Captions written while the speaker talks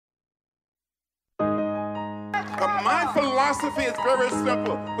But my philosophy is very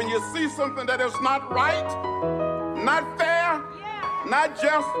simple. When you see something that is not right, not fair, not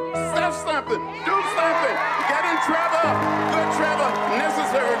just, say something, do something, get in trouble, good trouble,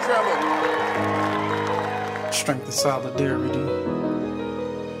 necessary trouble. Strength and solidarity.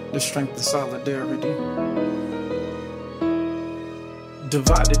 The strength and solidarity.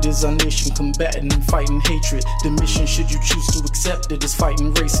 Divided is our nation, combating and fighting hatred. The mission, should you choose to accept it, is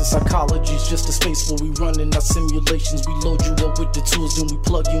fighting racist. Psychology is just a space where we run in our simulations. We load you up with the tools, then we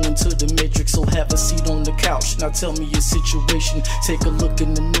plug you into the matrix. So have a seat on the couch, now tell me your situation. Take a look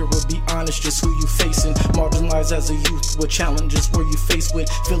in the mirror, be honest, just who you facing. Marginalized as a youth, what challenges were you faced with?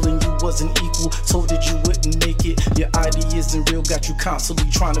 Feeling you wasn't equal, told that you wouldn't make it. Your ID isn't real, got you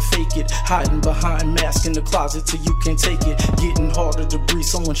constantly trying to fake it. Hiding behind masks in the closet till you can't take it. Getting harder to breathe,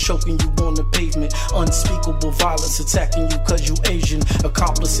 someone choking you on the pavement. Unspeakable violence attacking you cause you Asian.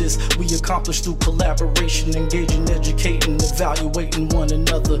 Accomplices we accomplish through collaboration, engaging, educating, evaluating one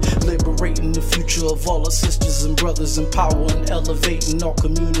another, liberating the future of all our sisters and brothers, empowering, elevating all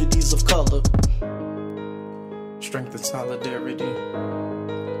communities of color. Strength and solidarity.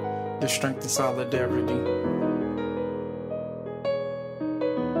 The strength and solidarity.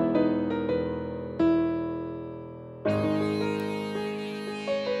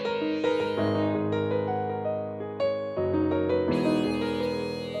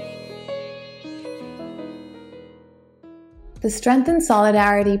 The Strength and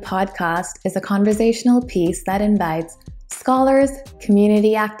Solidarity podcast is a conversational piece that invites scholars,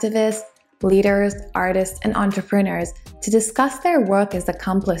 community activists, leaders, artists, and entrepreneurs to discuss their work as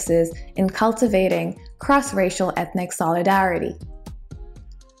accomplices in cultivating cross-racial ethnic solidarity.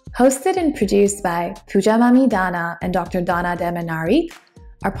 Hosted and produced by Pooja Mami Dana and Dr. Donna Demanari,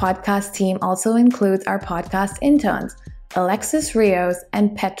 our podcast team also includes our podcast interns, Alexis Rios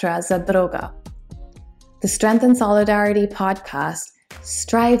and Petra Zadroga. The Strength and Solidarity podcast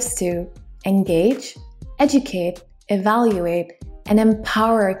strives to engage, educate, evaluate, and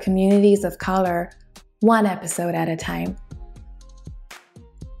empower communities of color one episode at a time.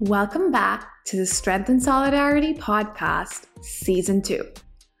 Welcome back to the Strength and Solidarity podcast, Season 2.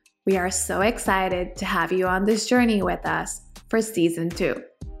 We are so excited to have you on this journey with us for Season 2.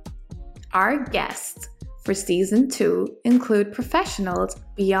 Our guests for Season 2 include professionals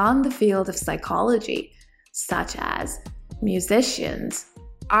beyond the field of psychology, such as musicians,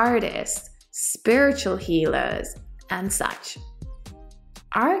 artists, spiritual healers, and such.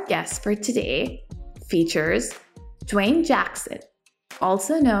 Our guest for today features Dwayne Jackson,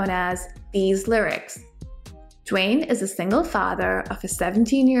 also known as Deeslyrics. Dwayne is a single father of a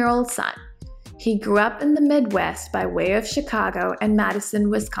 17-year-old son. He grew up in the Midwest by way of Chicago and Madison,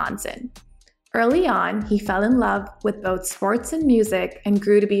 Wisconsin. Early on, he fell in love with both sports and music and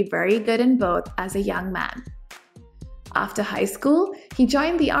grew to be very good in both as a young man. After high school, he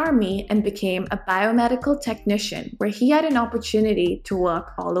joined the Army and became a biomedical technician, where he had an opportunity to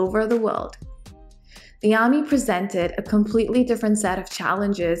work all over the world. The Army presented a completely different set of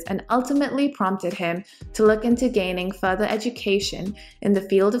challenges and ultimately prompted him to look into gaining further education in the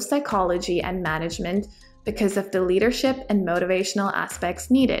field of psychology and management because of the leadership and motivational aspects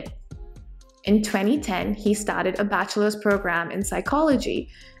needed. In 2010, he started a bachelor's program in psychology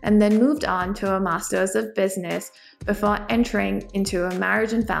and then moved on to a master's of business before entering into a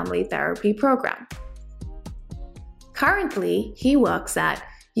marriage and family therapy program. Currently, he works at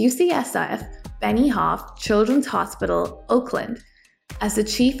UCSF Benny Hoff Children's Hospital, Oakland, as the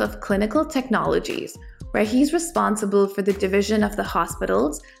Chief of Clinical Technologies, where he's responsible for the division of the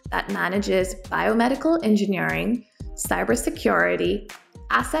hospitals that manages biomedical engineering, cybersecurity,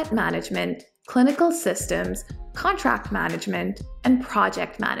 asset management, clinical systems, contract management, and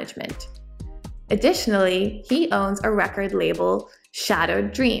project management. Additionally, he owns a record label,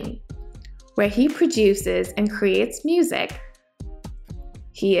 Shadowed Dream, where he produces and creates music.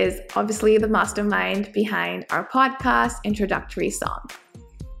 He is obviously the mastermind behind our podcast introductory song.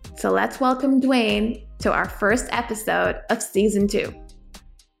 So let's welcome Dwayne to our first episode of Season 2.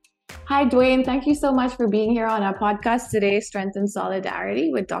 Hi, Dwayne. Thank you so much for being here on our podcast today, Strength and Solidarity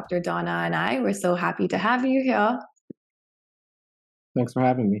with Dr. Donna and I. We're so happy to have you here. Thanks for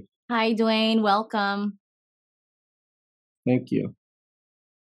having me. Hi, Dwayne. Welcome. Thank you.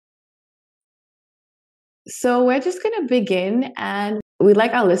 So we're just going to begin, and we'd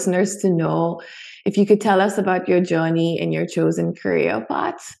like our listeners to know if you could tell us about your journey and your chosen career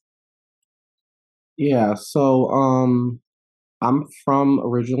paths. Yeah, so I'm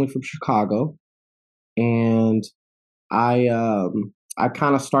originally from Chicago, and I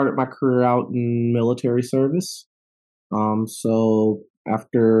kind of started my career out in military service. So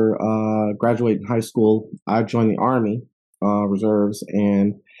After graduating high school, I joined the Army Reserves,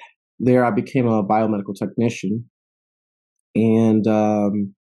 and there I became a biomedical technician. And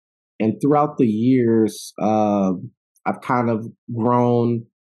throughout the years, I've kind of grown,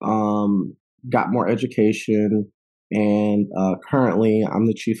 got more education, and currently I'm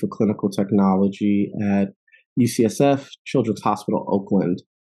the chief of clinical technology at UCSF Children's Hospital Oakland.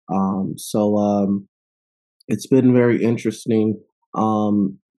 So it's been very interesting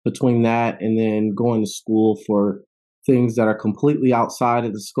between that and then going to school for things that are completely outside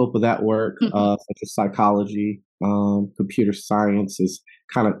of the scope of that work, such as psychology, computer science is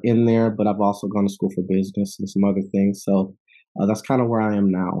kind of in there, but I've also gone to school for business and some other things. So that's kind of where I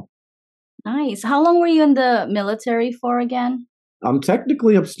am now. Nice. How long were you in the military for again? I'm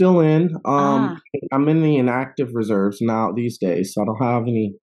still in. Ah, I'm in the inactive reserves now these days, so I don't have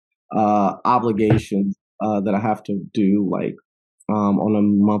any obligations that I have to do like on a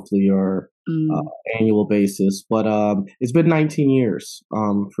monthly or uh, mm, annual basis. But it's been 19 years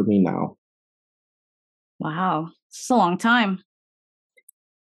for me now. wow. It's a long time.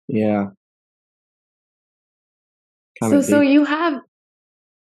 Yeah, kind So of so date. you have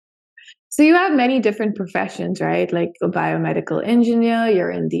so you have many different professions, right? Like a biomedical engineer,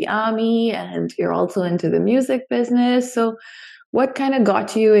 you're in the army, and you're also into the music business. So what kind of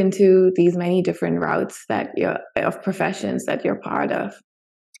got you into these many different routes that you're of professions that you're part of?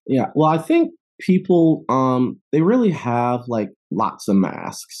 Yeah, well, I think people they really have like lots of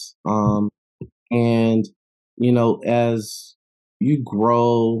masks. And as you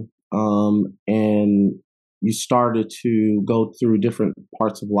grow and you started to go through different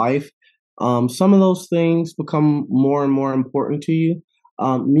parts of life, some of those things become more and more important to you.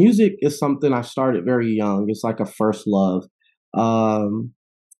 Music is something I started very young. It's like a first love. um,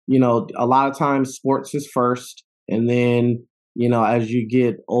 a lot of times sports is first, and then, as you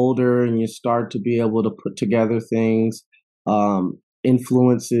get older and you start to be able to put together things,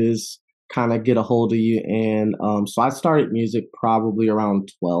 influences kind of get a hold of you. And so I started music probably around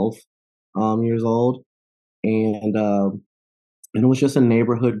 12 years old. And it was just a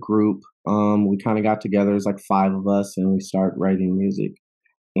neighborhood group. We kind of got together, it's like five of us, and we started writing music.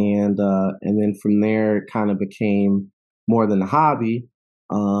 And then from there it kind of became more than a hobby.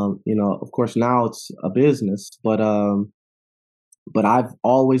 Of course now it's a business, but I've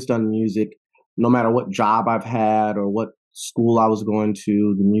always done music. No matter what job I've had or what school I was going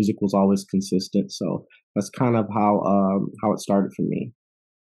to, the music was always consistent. So that's kind of how it started for me.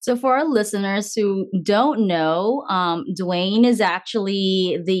 So, for our listeners who don't know, Dwayne is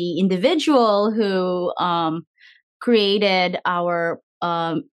actually the individual who created our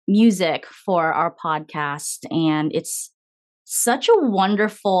music for our podcast. And it's such a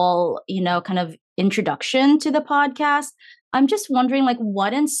wonderful, kind of introduction to the podcast. I'm just wondering, like,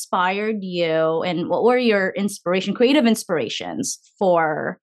 what inspired you and what were your creative inspirations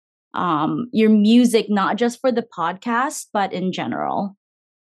for your music, not just for the podcast, but in general?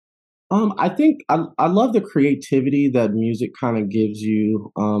 I think I love the creativity that music kind of gives you,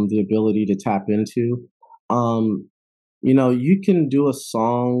 the ability to tap into. Um, you can do a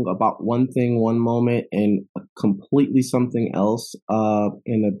song about one thing one moment and completely something else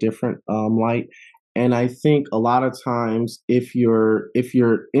in a different light. And I think a lot of times, if you're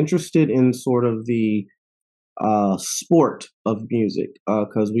interested in sort of the sport of music,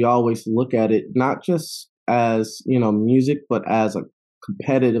 because we always look at it not just as music, but as a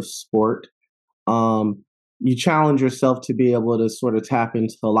competitive sport. um, you challenge yourself to be able to sort of tap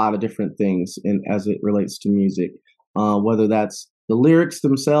into a lot of different things in as it relates to music, whether that's the lyrics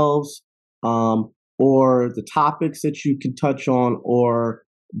themselves, or the topics that you can touch on, or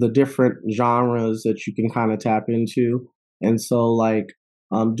the different genres that you can kind of tap into. And so, like,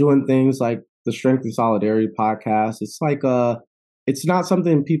 doing things like the Strength and Solidarity podcast, it's not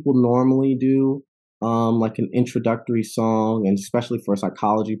something people normally do, like an introductory song, and especially for a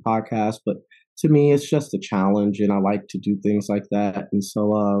psychology podcast. But to me, it's just a challenge, and I like to do things like that. And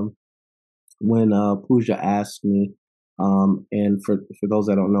so, when Pooja asked me, and for those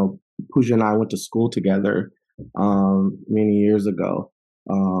that don't know, Pooja and I went to school together many years ago,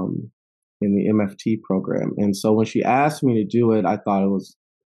 in the MFT program. And so when she asked me to do it, I thought it was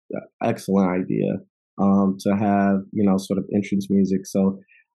an excellent idea, to have sort of entrance music. So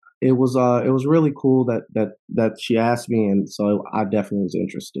it was really cool that she asked me, and so I definitely was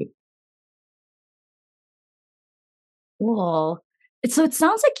interested. Cool. So it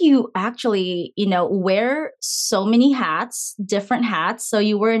sounds like you actually, wear so many hats, different hats. So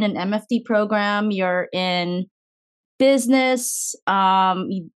you were in an MFD program, you're in business,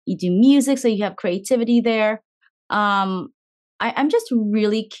 you do music, so you have creativity there. Um, I'm just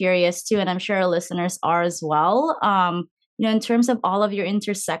really curious too, and I'm sure our listeners are as well. In terms of all of your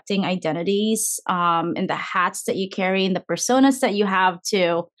intersecting identities, and the hats that you carry and the personas that you have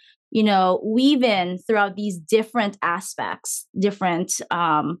to, weave in throughout these different aspects, different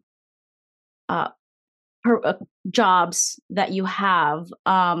uh, jobs that you have.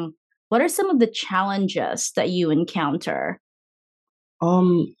 What are some of the challenges that you encounter?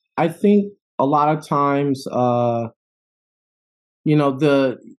 I think a lot of times, the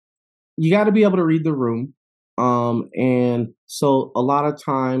you got to be able to read the room. And so a lot of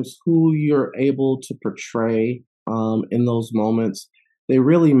times who you're able to portray in those moments, they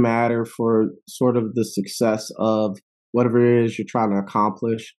really matter for sort of the success of whatever it is you're trying to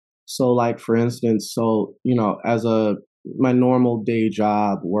accomplish. So like for instance, as my normal day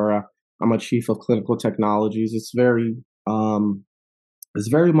job where I'm a chief of clinical technologies, it's very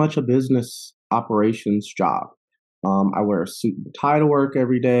much a business operations job. I wear a suit and tie to work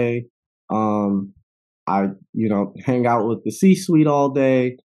every day. Um, I, hang out with the C-suite all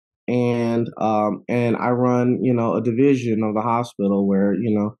day, and I run, a division of the hospital where,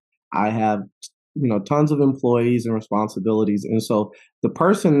 I have, tons of employees and responsibilities, and so the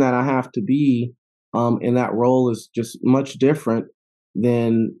person that I have to be, in that role is just much different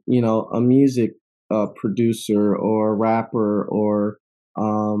than, a music producer or rapper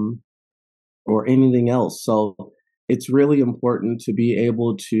um, or anything else. So it's really important to be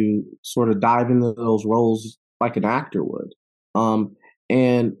able to sort of dive into those roles like an actor would.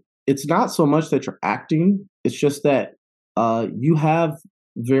 And it's not so much that you're acting, it's just that you have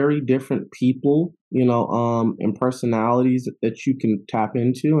very different people, and personalities that you can tap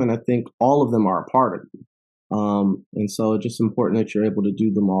into. And I think all of them are a part of you. And so it's just important that you're able to do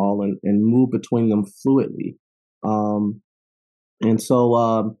them all and move between them fluidly. And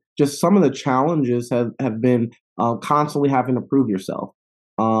so just some of the challenges have been constantly having to prove yourself.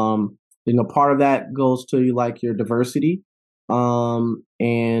 Part of that goes to like your diversity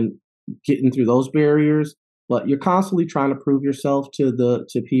and getting through those barriers, but you're constantly trying to prove yourself to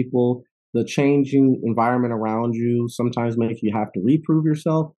people. The changing environment around you sometimes make you have to reprove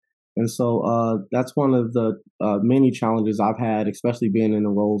yourself. And so that's one of the many challenges I've had, especially being in the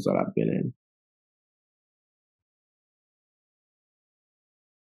roles that I've been in.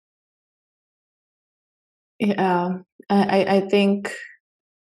 Yeah, I think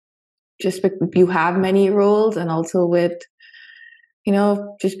just you have many roles, and also with,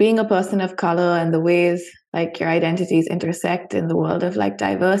 just being a person of color and the ways like your identities intersect in the world of like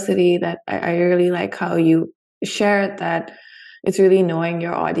diversity, that I really like how you shared that it's really knowing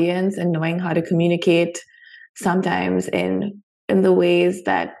your audience and knowing how to communicate sometimes in the ways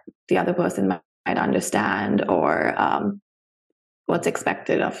that the other person might understand, or what's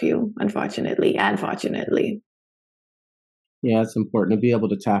expected of you, unfortunately and fortunately. Yeah, it's important to be able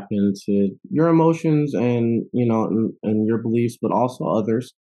to tap into your emotions and and your beliefs, but also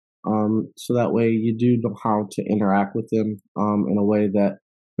others. So that way you do know how to interact with them in a way that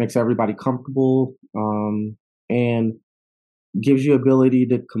makes everybody comfortable and gives you ability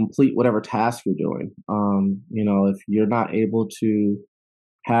to complete whatever task you're doing. If you're not able to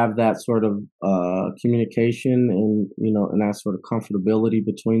have that sort of communication and that sort of comfortability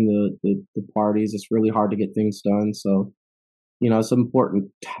between the parties, it's really hard to get things done. So it's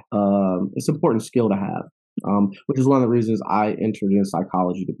important. It's an important skill to have, which is one of the reasons I entered in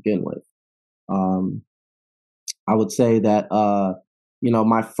psychology to begin with. I would say that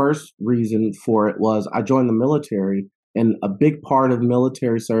my first reason for it was I joined the military, and a big part of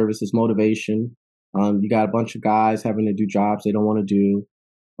military service is motivation. You got a bunch of guys having to do jobs they don't want to do,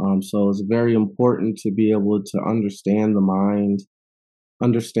 so it's very important to be able to understand the mind,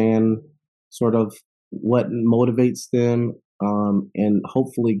 understand sort of what motivates them, and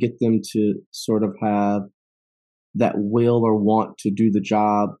hopefully get them to sort of have that will or want to do the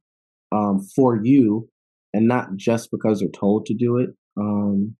job for you and not just because they're told to do it.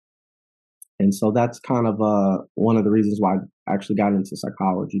 And so that's kind of one of the reasons why I actually got into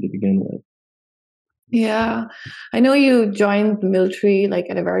psychology to begin with. Yeah, I know you joined the military like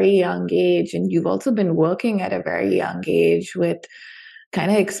at a very young age, and you've also been working at a very young age with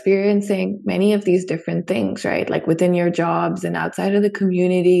kind of experiencing many of these different things, right? Like within your jobs and outside of the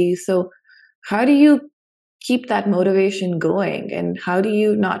community. So, how do you keep that motivation going, and how do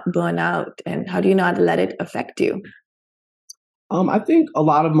you not burn out, and how do you not let it affect you? I think a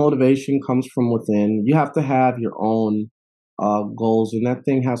lot of motivation comes from within. You have to have your own goals, and that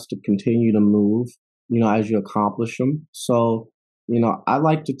thing has to continue to move, as you accomplish them. So, I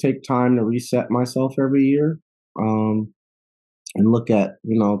like to take time to reset myself every year and look at,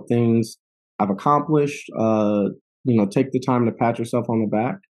 things I've accomplished, take the time to pat yourself on the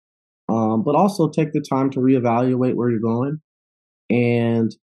back, but also take the time to reevaluate where you're going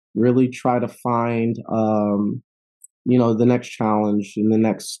and really try to find, the next challenge and the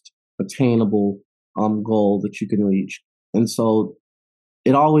next attainable goal that you can reach. And so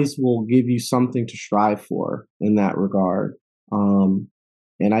it always will give you something to strive for in that regard.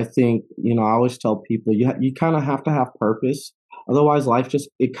 And I think, I always tell people you kind of have to have purpose. Otherwise, life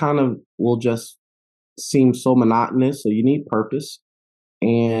it kind of will just seem so monotonous. So you need purpose.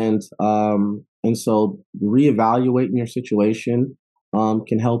 And so reevaluating your situation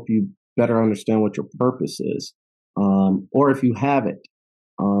can help you better understand what your purpose is, or if you have it,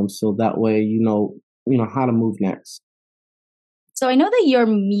 so that way how to move next. So I know that you're a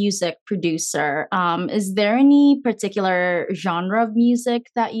music producer. Is there any particular genre of music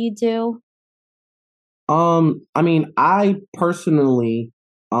that you do? I mean, I personally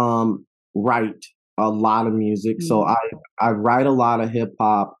write a lot of music. So I write a lot of hip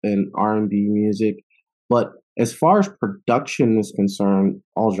hop and R&B music, but as far as production is concerned,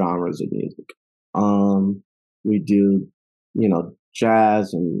 all genres of music. We do,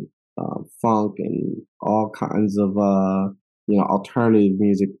 jazz and funk and all kinds of alternative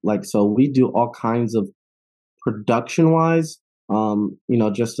music. Like, so we do all kinds of production wise,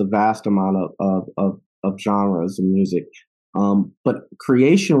 just a vast amount of genres of music. But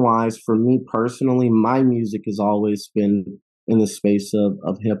creation wise, for me personally, my music has always been in the space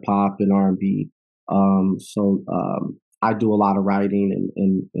of hip hop and R&B. So I do a lot of writing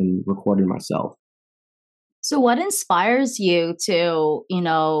and recording myself. So what inspires you to,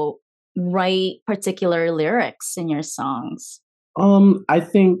 write particular lyrics in your songs? I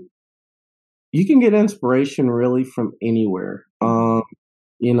think you can get inspiration really from anywhere.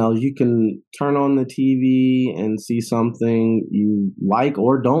 You can turn on the TV and see something you like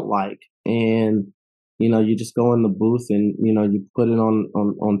or don't like, and you just go in the booth and you put it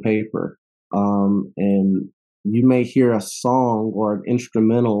on paper, and you may hear a song or an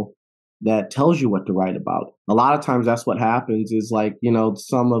instrumental that tells you what to write about. A lot of times, that's what happens. Is like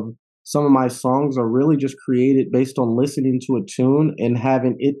some of my songs are really just created based on listening to a tune and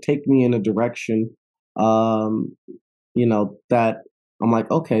having it take me in a direction, that I'm like,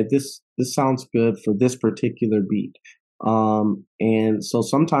 okay, this sounds good for this particular beat. And so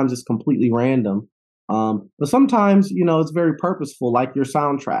sometimes it's completely random. But sometimes, it's very purposeful, like your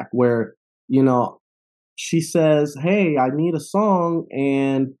soundtrack, where, she says, hey, I need a song,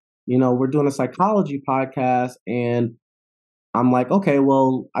 and, we're doing a psychology podcast, and I'm like, okay,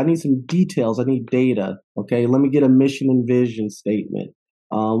 well, I need some details. I need data. Okay, let me get a mission and vision statement.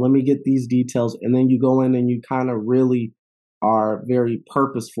 Let me get these details. And then you go in and you kind of really are very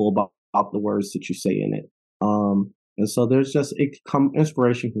purposeful about the words that you say in it. And so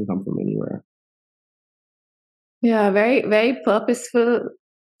inspiration can come from anywhere. Yeah, very, very purposeful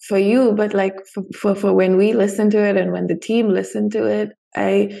for you, but like for when we listen to it and when the team listen to it,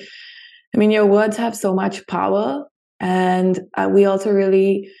 I mean, your words have so much power, and we also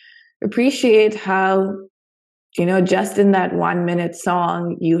really appreciate how, just in that 1 minute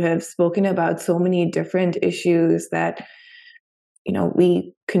song, you have spoken about so many different issues that,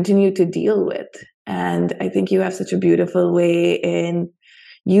 we continue to deal with. And I think you have such a beautiful way in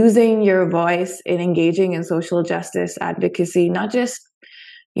using your voice in engaging in social justice advocacy, not just,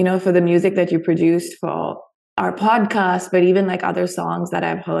 for the music that you produced for our podcast, but even like other songs that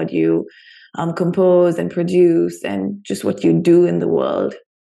I've heard you compose and produce, and just what you do in the world.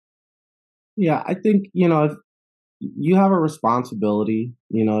 Yeah, I think, if you have a responsibility,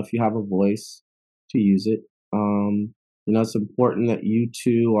 if you have a voice, to use it. It's important that you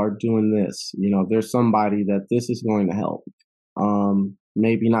two are doing this. There's somebody that this is going to help.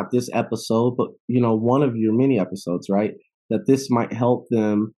 Maybe not this episode, but, one of your many episodes, right? That this might help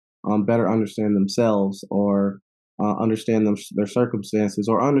them better understand themselves, or understand their circumstances,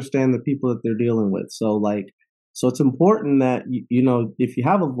 or understand the people that they're dealing with. So it's important that, if you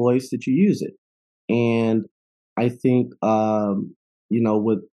have a voice, that you use it. And I think,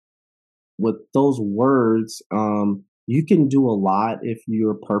 with those words, you can do a lot if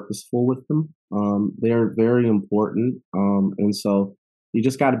you're purposeful with them. They're very important. And so you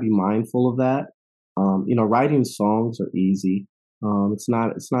just got to be mindful of that. Writing songs are easy. It's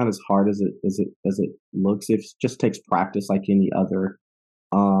not as hard as it looks. It just takes practice, like any other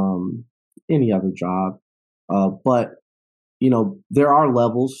job. But there are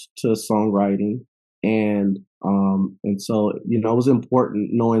levels to songwriting, and so it was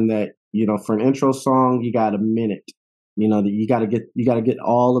important knowing that for an intro song you got a minute. That you got to get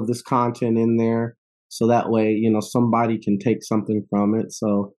all of this content in there, so that way somebody can take something from it.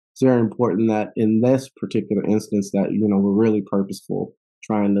 So it's very important that in this particular instance that, we're really purposeful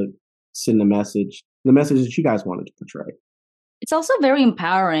trying to send the message that you guys wanted to portray. It's also very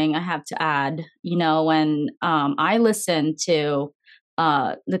empowering, I have to add, when I listened to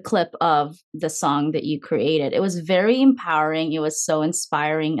the clip of the song that you created, it was very empowering. It was so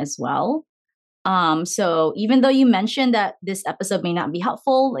inspiring as well. So even though you mentioned that this episode may not be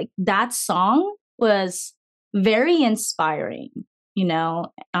helpful, like that song was very inspiring,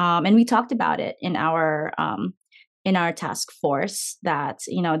 and we talked about it in our task force that,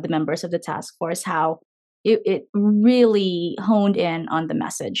 the members of the task force, how it really honed in on the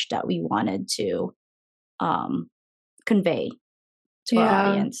message that we wanted to convey to our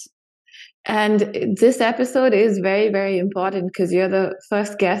audience. And this episode is very, very important because you're the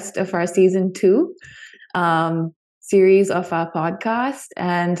first guest of our season 2 series of our podcast.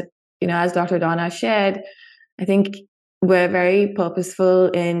 And, as Dr. Donna shared, I think we're very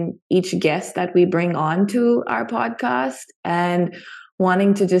purposeful in each guest that we bring on to our podcast and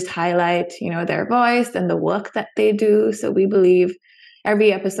wanting to just highlight, their voice and the work that they do. So we believe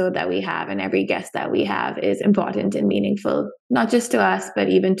every episode that we have and every guest that we have is important and meaningful, not just to us, but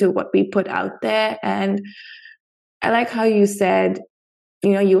even to what we put out there. And I like how you said,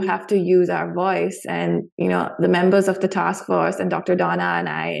 you have to use our voice, and, the members of the task force and Dr. Donna and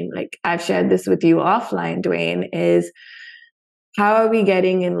I, and like I've shared this with you offline, Dwayne, is how are we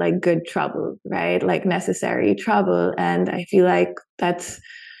getting in like good trouble, right? Like necessary trouble. And I feel like that's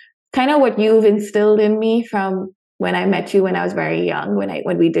kind of what you've instilled in me from when I met you when I was very young,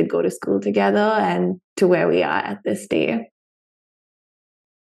 when we did go to school together, and to where we are at this day.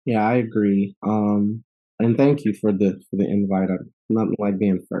 Yeah, I agree. And thank you for the invite. Nothing like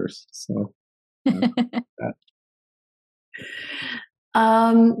being first. So.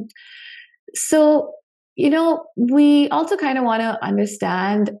 So, we also kind of want to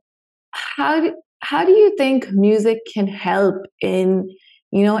understand how do you think music can help in,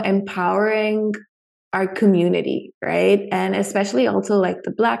 empowering our community, right? And especially also like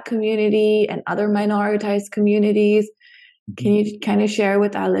the Black community and other minoritized communities. Can you kind of share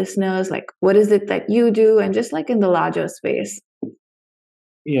with our listeners, like, what is it that you do, and just like in the larger space?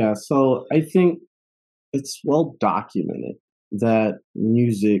 Yeah, so I think it's well documented that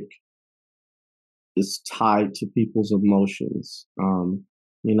music is tied to people's emotions.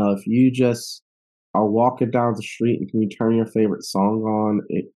 If you just are walking down the street and can you turn your favorite song on,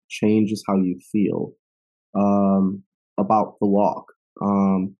 it changes how you feel about the walk.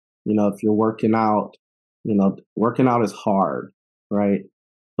 If you're working out, working out is hard, right?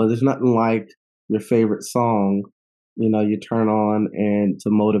 But there's nothing like your favorite song, you turn on and to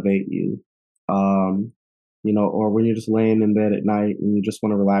motivate you. Or when you're just laying in bed at night and you just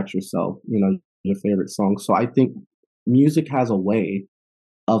want to relax yourself, your favorite song. So I think music has a way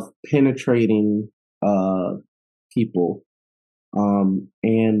of penetrating people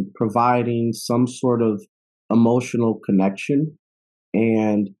and providing some sort of emotional connection.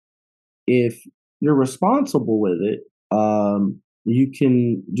 And if you're responsible with it, you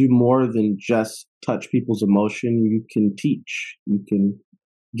can do more than just touch people's emotion. You can teach. You can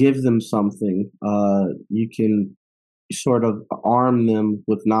give them something. You can sort of arm them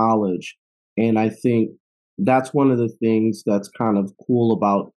with knowledge. And I think that's one of the things that's kind of cool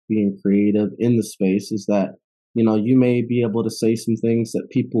about being creative in the space is that, you may be able to say some things that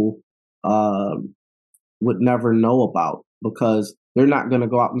people would never know about because they're not going to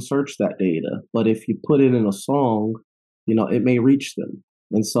go out and search that data. But if you put it in a song, it may reach them.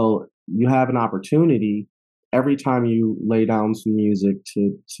 And so you have an opportunity every time you lay down some music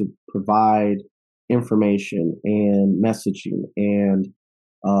to provide information and messaging and,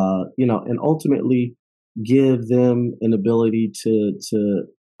 and ultimately give them an ability to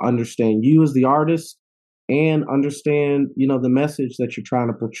understand you as the artist and understand, the message that you're trying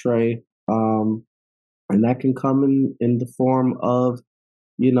to portray. And that can come in the form of,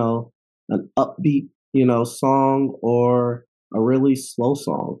 an upbeat, song or a really slow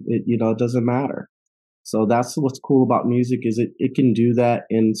song. It doesn't matter. So that's what's cool about music is it can do that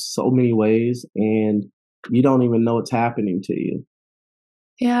in so many ways and you don't even know it's happening to you.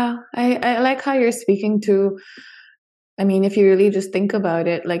 Yeah, I like how you're speaking to, I mean, if you really just think about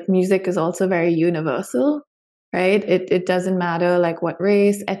it, like music is also very universal, right? It doesn't matter like what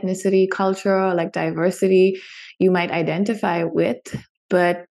race, ethnicity, culture, like diversity you might identify with,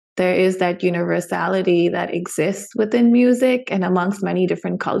 but there is that universality that exists within music and amongst many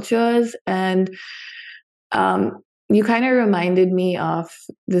different cultures. And you kind of reminded me of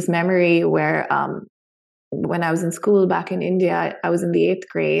this memory where when I was in school back in India, I was in the 8th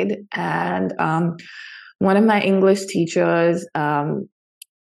grade, and one of my English teachers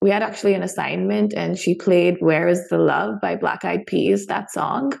we had actually an assignment, and she played Where Is the Love by Black Eyed Peas, that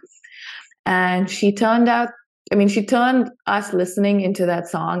song. And she turned us listening into that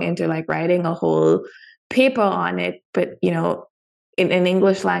song into like writing a whole paper on it, but in an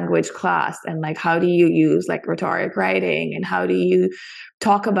English language class. And like, how do you use like rhetoric writing, and how do you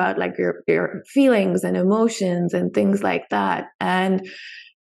talk about like your feelings and emotions and things like that. And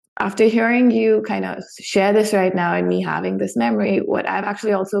after hearing you kind of share this right now and me having this memory, what I've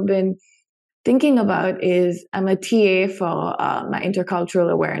actually also been thinking about is I'm a TA for my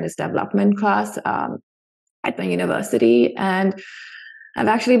intercultural awareness development class at my university. And I've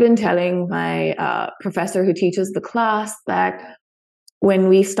actually been telling my professor who teaches the class that when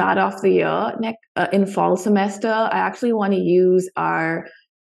we start off the year in fall semester, I actually want to use our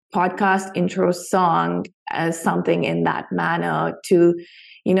podcast intro song as something in that manner to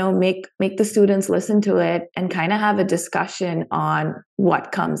make the students listen to it and kind of have a discussion on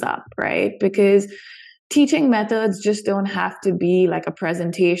what comes up, right? Because teaching methods just don't have to be like a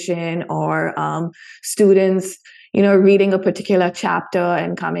presentation or students reading a particular chapter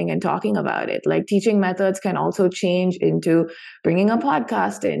and coming and talking about it. Like, teaching methods can also change into bringing a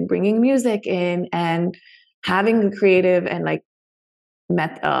podcast in, bringing music in, and having a creative and like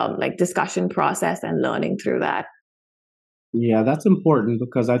discussion process and learning through that. Yeah, that's important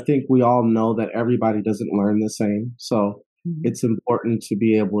because I think we all know that everybody doesn't learn the same. So it's important to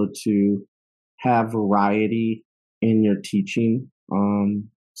be able to have variety in your teaching.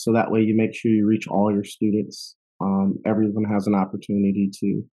 So that way you make sure you reach all your students. Everyone has an opportunity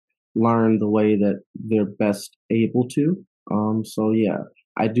to learn the way that they're best able to. So yeah,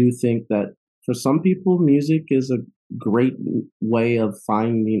 I do think that for some people, music is a great way of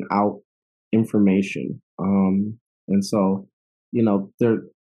finding out information. And so,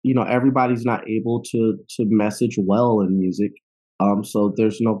 everybody's not able to message well in music. So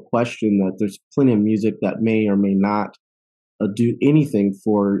there's no question that there's plenty of music that may or may not do anything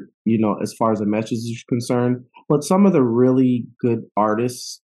for, as far as a message is concerned. But some of the really good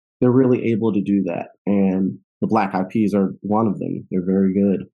artists, they're really able to do that. And the Black Eyed Peas are one of them. They're very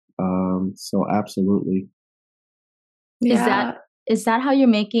good. So absolutely. Yeah. Is that how you're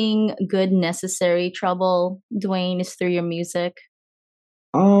making good necessary trouble, Dwayne, is through your music?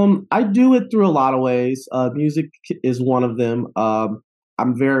 I do it through a lot of ways. Music is one of them.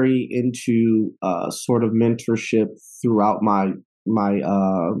 I'm very into sort of mentorship throughout my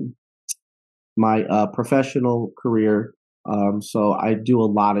professional career. So I do a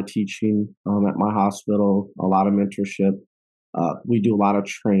lot of teaching at my hospital, a lot of mentorship. We do a lot of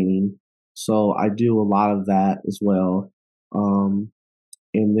training, so I do a lot of that as well.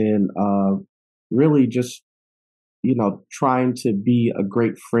 And then really just trying to be a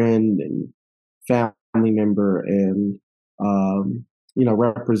great friend and family member and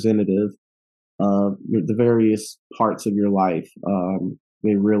representative of the various parts of your life.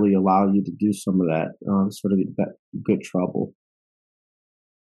 They really allow you to do some of that, sort of that good trouble.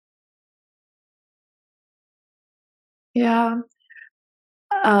 Yeah.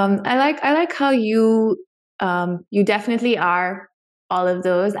 I like how you definitely are all of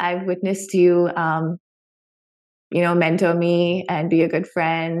those. I've witnessed you mentor me and be a good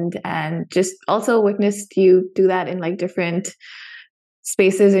friend, and just also witnessed you do that in like different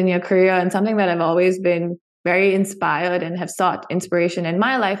spaces in your career. And something that I've always been very inspired and have sought inspiration in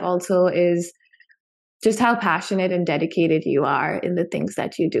my life also is just how passionate and dedicated you are in the things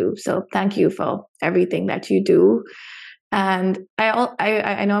that you do. So thank you for everything that you do. And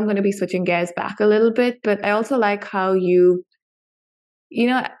I know I'm going to be switching gears back a little bit, but I also like how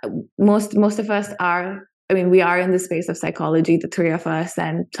most of us are. I mean, we are in the space of psychology, the three of us,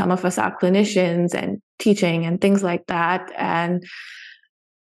 and some of us are clinicians and teaching and things like that. And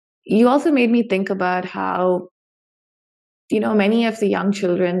you also made me think about how, many of the young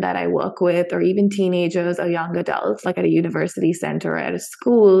children that I work with, or even teenagers or young adults, like at a university center or at a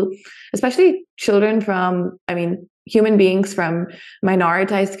school, especially children human beings from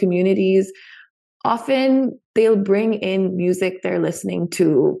minoritized communities, often they'll bring in music they're listening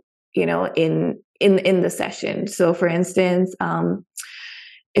to, in the session. So for instance,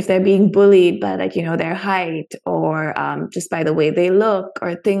 if they're being bullied by their height or just by the way they look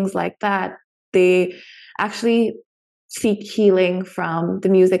or things like that, they actually seek healing from the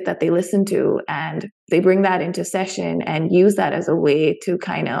music that they listen to, and they bring that into session and use that as a way to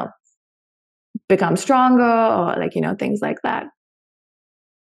kind of become stronger or things like that.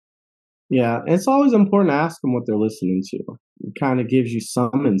 Yeah, it's always important to ask them what they're listening to. It kind of gives you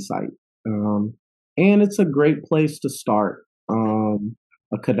some insight. And it's a great place to start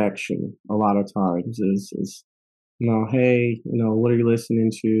a connection a lot of times is hey, what are you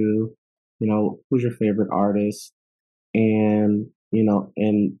listening to? Who's your favorite artist? And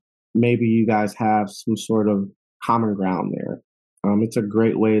maybe you guys have some sort of common ground there. It's a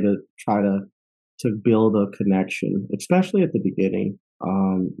great way to try to build a connection, especially at the beginning.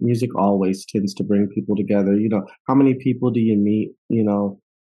 Music always tends to bring people together. How many people do you meet, in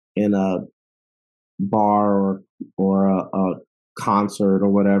a bar or a concert or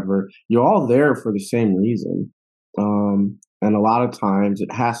whatever? You're all there for the same reason. And a lot of times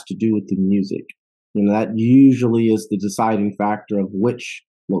it has to do with the music. That usually is the deciding factor of which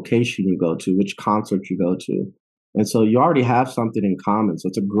location you go to, which concert you go to. And so you already have something in common. So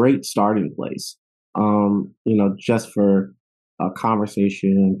it's a great starting place, just for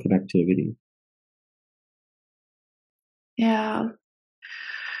conversation and connectivity. Yeah.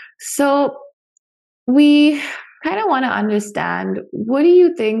 So we kind of want to understand, what do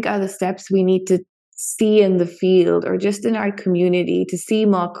you think are the steps we need to see in the field or just in our community to see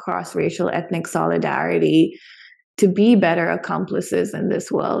more cross-racial ethnic solidarity to be better accomplices in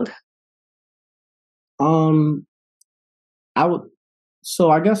this world? I would,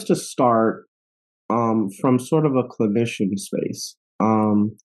 so I guess to start, from sort of a clinician space,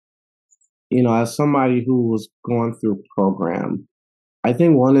 as somebody who was going through a program, I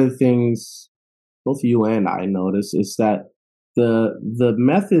think one of the things both you and I notice is that the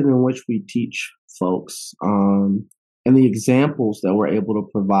method in which we teach folks, and the examples that we're able to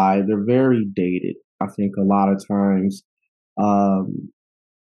provide, they're very dated. I think a lot of times, um,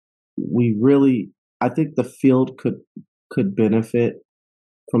 we really, I think the field could benefit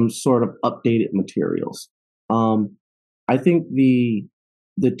from sort of updated materials. I think the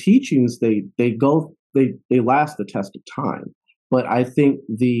teachings, they last the test of time, but I think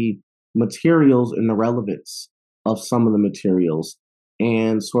the materials and the relevance of some of the materials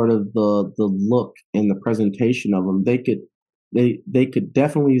and sort of the look and the presentation of them, they could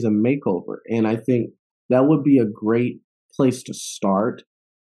definitely use a makeover. And I think that would be a great place to start,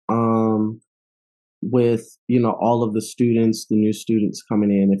 with all of the students, the new students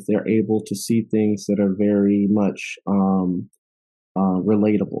coming in, if they're able to see things that are very much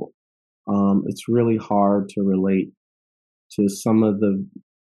relatable. It's really hard to relate to some of the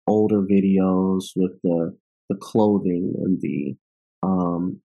older videos with the clothing and the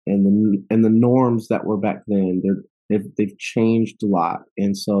norms that were back then. They've changed a lot,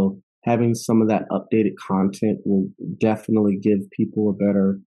 and so having some of that updated content will definitely give people a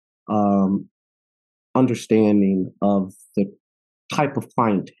better understanding of the type of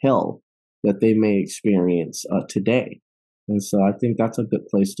clientele that they may experience today. And so I think that's a good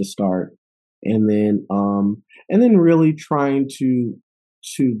place to start. And then really trying to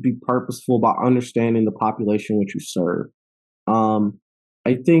be purposeful about understanding the population which you serve.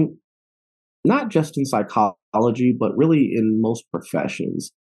 I think not just in psychology, but really in most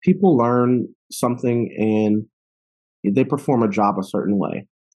professions, people learn something and they perform a job a certain way.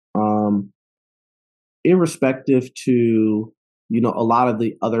 Irrespective to a lot of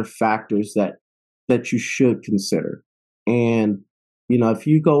the other factors that you should consider. And if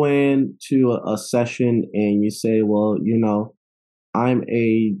you go into a session and you say, well, I'm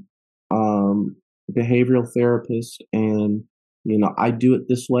a behavioral therapist, and I do it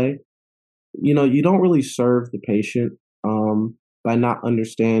this way, you don't really serve the patient, by not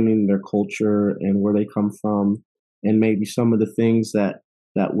understanding their culture and where they come from, and maybe some of the things that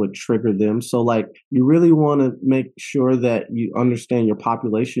would trigger them. So like, you really want to make sure that you understand your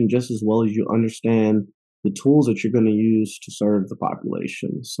population just as well as you understand the tools that you're going to use to serve the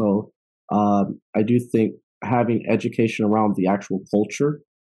population. So I do think having education around the actual culture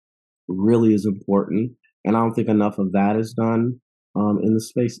really is important. And I don't think enough of that is done in the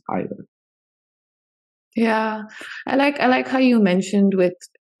space either. Yeah, I like how you mentioned with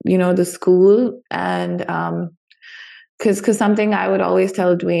the school, and because something I would always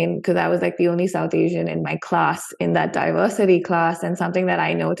tell Dwayne, because I was like the only South Asian in my class, in that diversity class, and something that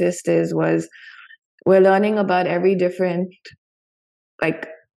I noticed was we're learning about every different like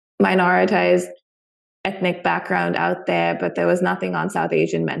minoritized ethnic background out there, but there was nothing on South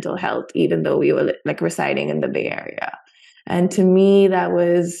Asian mental health, even though we were like residing in the Bay Area. And to me, that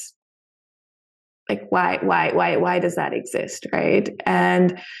was like, why does that exist, right?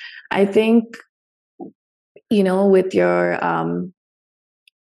 And I think, with your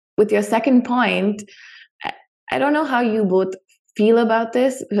second point, I don't know how you both feel about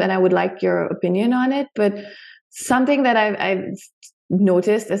this, and I would like your opinion on it. But something that I've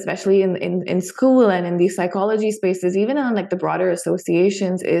noticed, especially in school and in these psychology spaces, even on like the broader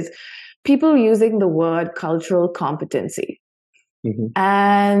associations, is people using the word cultural competency. Mm-hmm.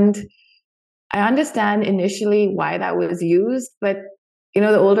 And I understand initially why that was used, but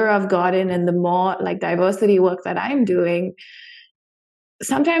the older I've gotten and the more like diversity work that I'm doing,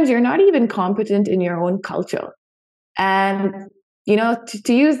 sometimes you're not even competent in your own culture. And,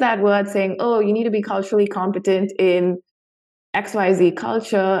 to use that word saying, oh, you need to be culturally competent in XYZ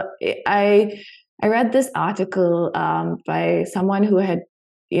culture, I read this article by someone who had,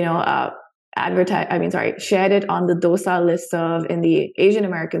 shared it on the DOSA listserv in the Asian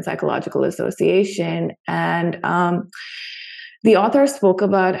American Psychological Association. And the author spoke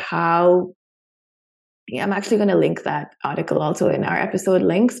about how, I'm actually going to link that article also in our episode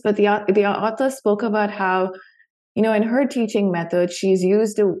links, but the author spoke about how, in her teaching method, she's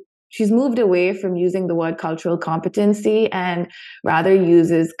moved away from using the word cultural competency and rather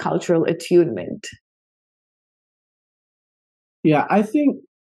uses cultural attunement. Yeah, I think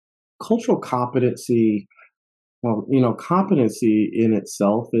cultural competency, competency in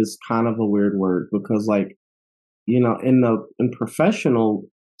itself is kind of a weird word because, like, in professional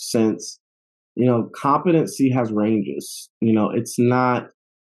sense, competency has ranges. It's not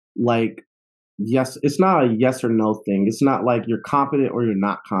like it's not a yes or no thing. It's not like you're competent or you're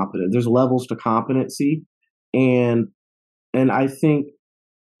not competent. There's levels to competency, and I think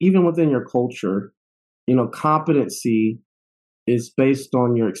even within your culture, competency is based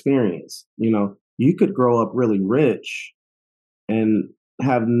on your experience. You could grow up really rich and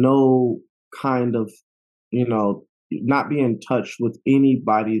have no kind of, not be in touch with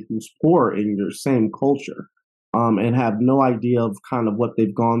anybody who's poor in your same culture, and have no idea of kind of what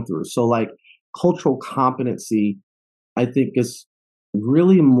they've gone through. So, like, cultural competency, I think, is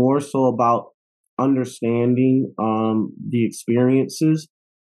really more so about understanding the experiences,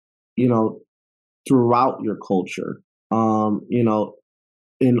 throughout your culture,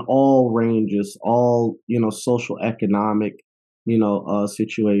 in all ranges, all, social, economic,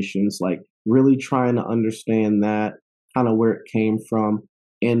 situations, like really trying to understand that kind of where it came from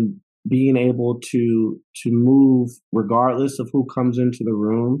and being able to move regardless of who comes into the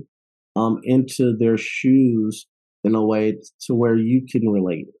room, into their shoes in a way to where you can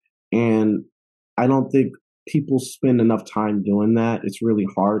relate. And I don't think people spend enough time doing that. It's really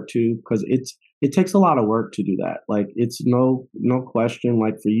hard to, because it takes a lot of work to do that. Like, it's no question,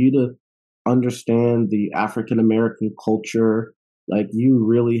 like, for you to understand the African American culture, like, you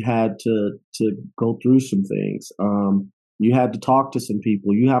really had to go through some things. You had to talk to some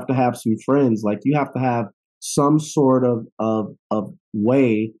people. You have to have some friends. Like, you have to have some sort of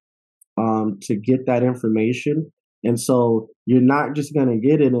way to get that information. And so you're not just going to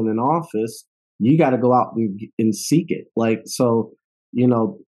get it in an office. You got to go out and seek it. Like, so,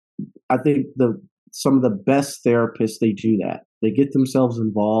 I think some of the best therapists, they do that. They get themselves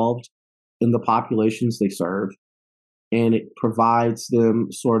involved in the populations they serve, and it provides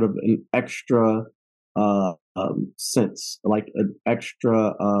them sort of an extra sense, like an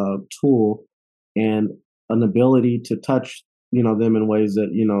extra tool and an ability to touch, them in ways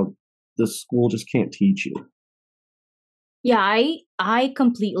that, the school just can't teach you. Yeah, I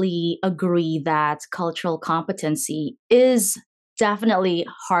completely agree that cultural competency is definitely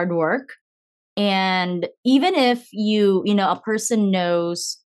hard work. And even if a person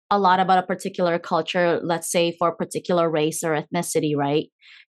knows a lot about a particular culture, let's say for a particular race or ethnicity, right?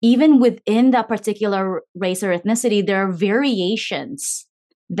 Even within that particular race or ethnicity, there are variations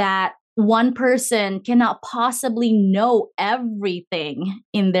that one person cannot possibly know everything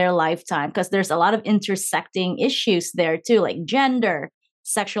in their lifetime, because there's a lot of intersecting issues there too, like gender,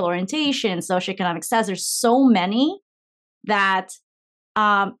 sexual orientation, socioeconomic status. There's so many that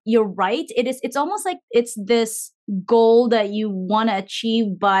you're right. It's almost like it's this goal that you want to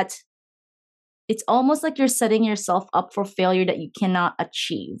achieve, but it's almost like you're setting yourself up for failure that you cannot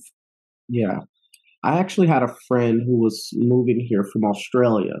achieve. Yeah. I actually had a friend who was moving here from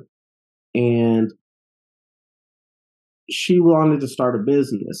Australia, and she wanted to start a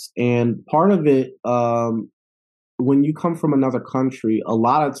business. And part of it, when you come from another country, a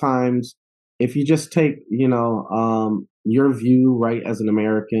lot of times, if you just take, your view, right, as an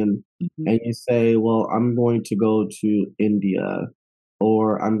American, Mm-hmm. and you say, well, I'm going to go to India,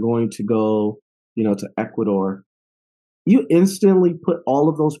 or I'm going to go, to Ecuador, you instantly put all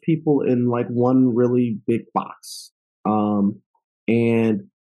of those people in like one really big box. And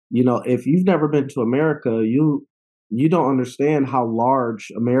if you've never been to America, you don't understand how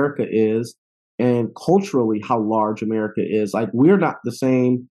large America is, and culturally how large America is. Like, we're not the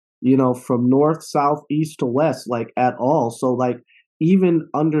same, from north, south, east to west, like, at all. So, like, even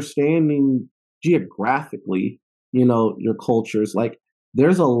understanding geographically, your cultures, like,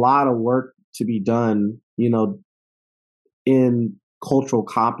 there's a lot of work to be done, in cultural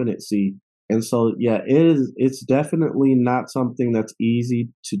competency. And so, yeah, it's definitely not something that's easy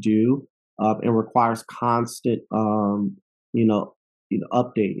to do. It requires constant, you know,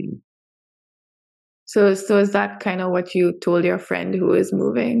 updating. So is that kind of what you told your friend who is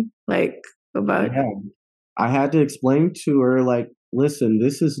moving, like about? Yeah, I had to explain to her, like, listen,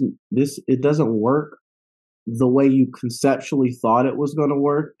 it doesn't work the way you conceptually thought it was going to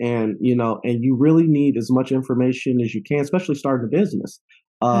work, and and you really need as much information as you can, especially starting a business,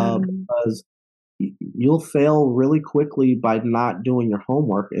 because you'll fail really quickly by not doing your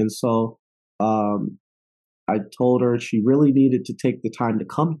homework. And so, um, I told her she really needed to take the time to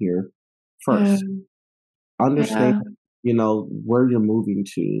come here Yeah, first, understand, yeah, where you're moving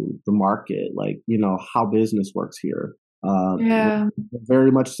to, the market, like, how business works here. We're yeah,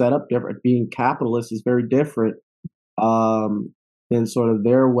 very much set up different. Being capitalist is very different, um, than sort of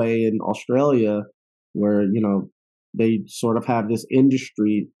their way in Australia, where they sort of have this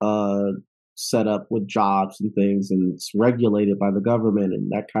industry set up with jobs and things, and it's regulated by the government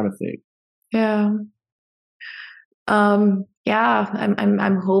and that kind of thing. yeah. Yeah,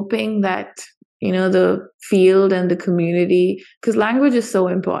 I'm hoping that, the field and the community, because language is so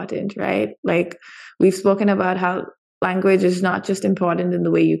important, right? Like we've spoken about how language is not just important in the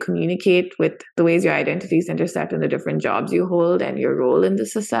way you communicate with the ways your identities intersect and the different jobs you hold and your role in the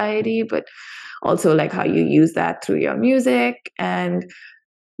society, but also like how you use that through your music. And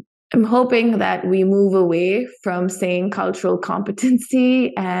I'm hoping that we move away from saying cultural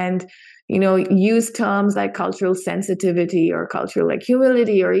competency and, use terms like cultural sensitivity or cultural like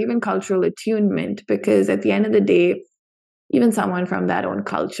humility or even cultural attunement, because at the end of the day, even someone from that own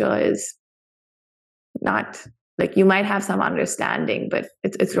culture is not like, you might have some understanding, but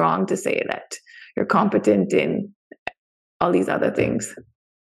it's wrong to say that you're competent in all these other things.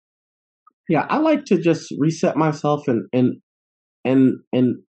 Yeah, I like to just reset myself and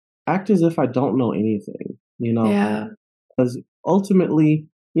act as if I don't know anything, Yeah. because ultimately,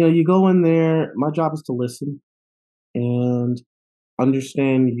 you go in there. My job is to listen and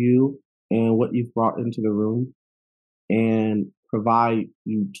understand you and what you've brought into the room, and provide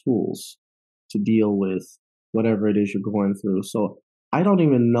you tools to deal with whatever it is you're going through. So I don't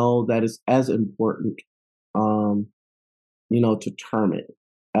even know that it's as important, um, to term it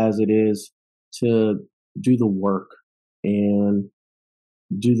as it is to do the work and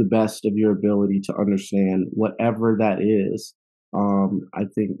do the best of your ability to understand whatever that is. I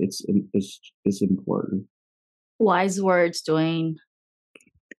think it's important. Wise words, Dwayne.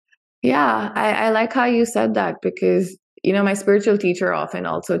 Yeah, I like how you said that because, my spiritual teacher often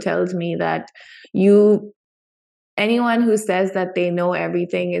also tells me that you, anyone who says that they know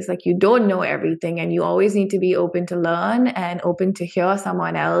everything is like you don't know everything, and you always need to be open to learn and open to hear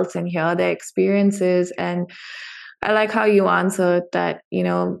someone else and hear their experiences. And I like how you answered that,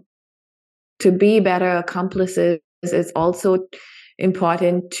 to be better accomplices, it's also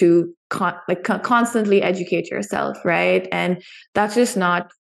important to constantly educate yourself, right? And that's just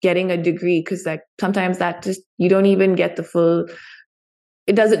not getting a degree, because like sometimes that just you don't even get the full,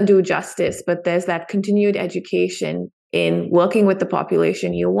 it doesn't do justice, but there's that continued education in working with the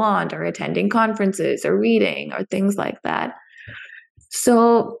population you want, or attending conferences or reading or things like that.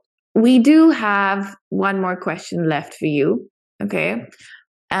 So we do have one more question left for you. Okay.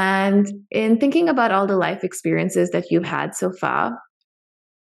 And in thinking about all the life experiences that you've had so far,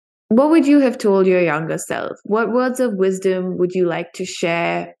 what would you have told your younger self? What words of wisdom would you like to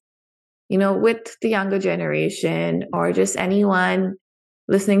share, with the younger generation or just anyone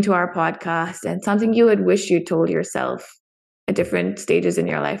listening to our podcast, and something you would wish you told yourself at different stages in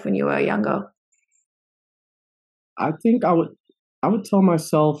your life when you were younger? I think I would tell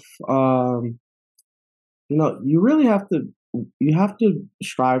myself, you really have to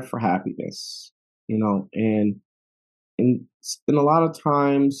strive for happiness, and and a lot of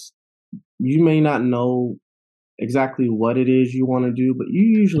times you may not know exactly what it is you want to do, but you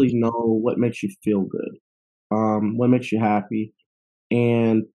usually know what makes you feel good, what makes you happy.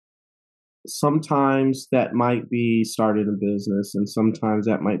 And sometimes that might be starting a business, and sometimes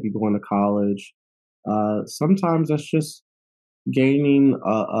that might be going to college. Sometimes that's just gaining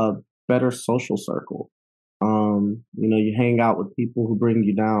a better social circle. You hang out with people who bring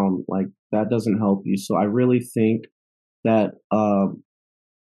you down, like that doesn't help you. So I really think that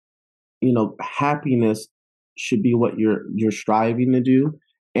happiness should be what you're striving to do,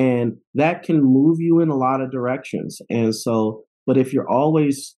 and that can move you in a lot of directions. And so, but if you're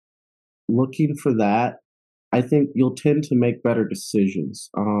always looking for that, I think you'll tend to make better decisions.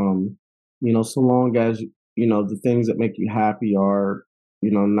 So long as the things that make you happy are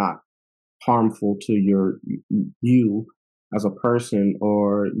not harmful to you as a person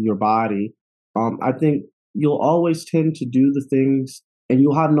or your body, I think you'll always tend to do the things and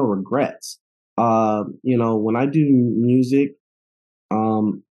you'll have no regrets. When I do music,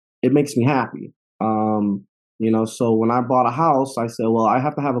 it makes me happy. So when I bought a house, I said, well, I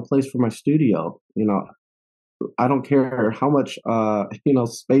have to have a place for my studio. I don't care how much,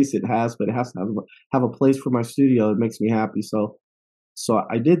 space it has, but it has to have a place for my studio. It makes me happy. So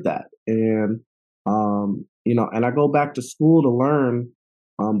I did that. And I go back to school to learn,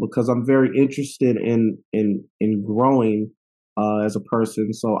 because I'm very interested in growing, as a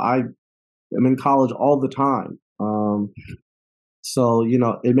person. So I am in college all the time. So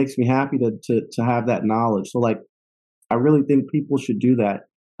it makes me happy to have that knowledge. So like, I really think people should do that.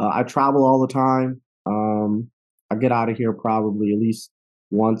 I travel all the time. I get out of here probably at least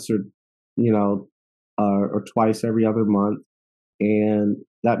once or twice every other month, and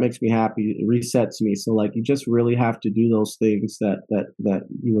that makes me happy. It resets me. So like, you just really have to do those things that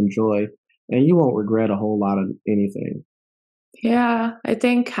you enjoy, and you won't regret a whole lot of anything. Yeah, I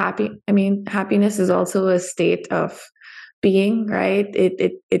think happiness is also a state of being, right?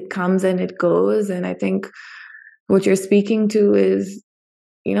 It comes and it goes, and I think what you're speaking to is,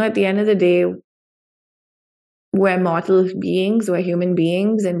 at the end of the day, we're mortal beings, we're human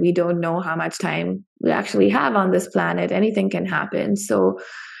beings, and we don't know how much time we actually have on this planet. Anything can happen. So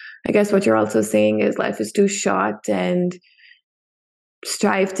I guess what you're also saying is life is too short, and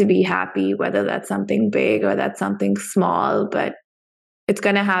strive to be happy, whether that's something big or that's something small, but it's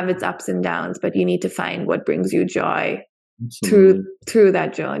going to have its ups and downs, but you need to find what brings you joy through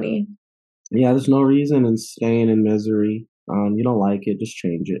that journey. Yeah, there's no reason in staying in misery. You don't like it, just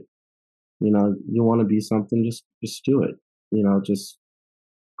change it. You want to be something, just do it. Just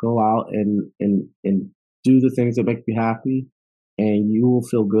go out and do the things that make you happy, and you will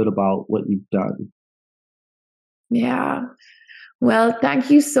feel good about what you've done. Yeah. Well,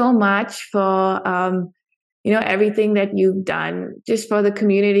 thank you so much for everything that you've done just for the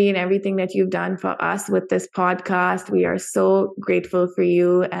community and everything that you've done for us with this podcast. We are so grateful for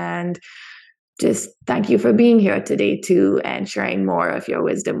you, and just thank you for being here today too and sharing more of your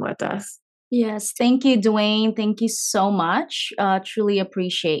wisdom with us. Yes, thank you, Dwayne. Thank you so much. Truly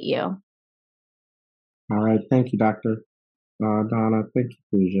appreciate you. All right. Thank you, Dr. Donna. Thank you,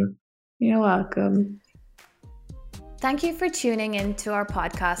 Pooja. You're welcome. Thank you for tuning in to our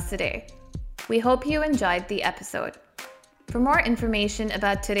podcast today. We hope you enjoyed the episode. For more information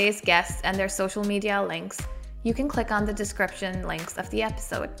about today's guests and their social media links, you can click on the description links of the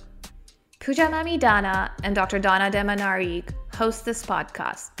episode. Pooja Mami Dana and Dr. Donna Demanarig host this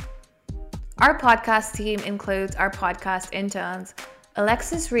podcast. Our podcast team includes our podcast interns,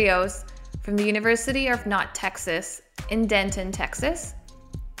 Alexis Rios from the University of North Texas in Denton, Texas,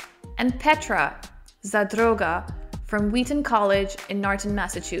 and Petra Zadroga from Wheaton College in Norton,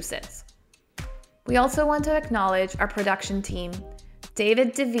 Massachusetts. We also want to acknowledge our production team,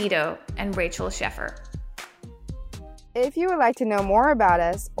 David DeVito and Rachel Sheffer. If you would like to know more about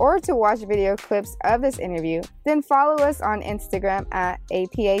us or to watch video clips of this interview, then follow us on Instagram at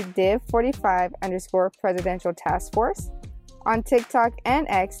APADiv45_Presidential Task Force, on TikTok and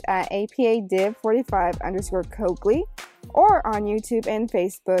X at APADiv45_Coakley, or on YouTube and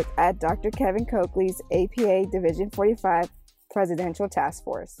Facebook at Dr. Kevin Coakley's APA Division 45 Presidential Task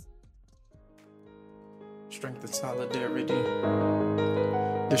Force. Strength and solidarity.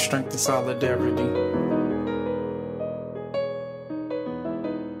 The strength and solidarity.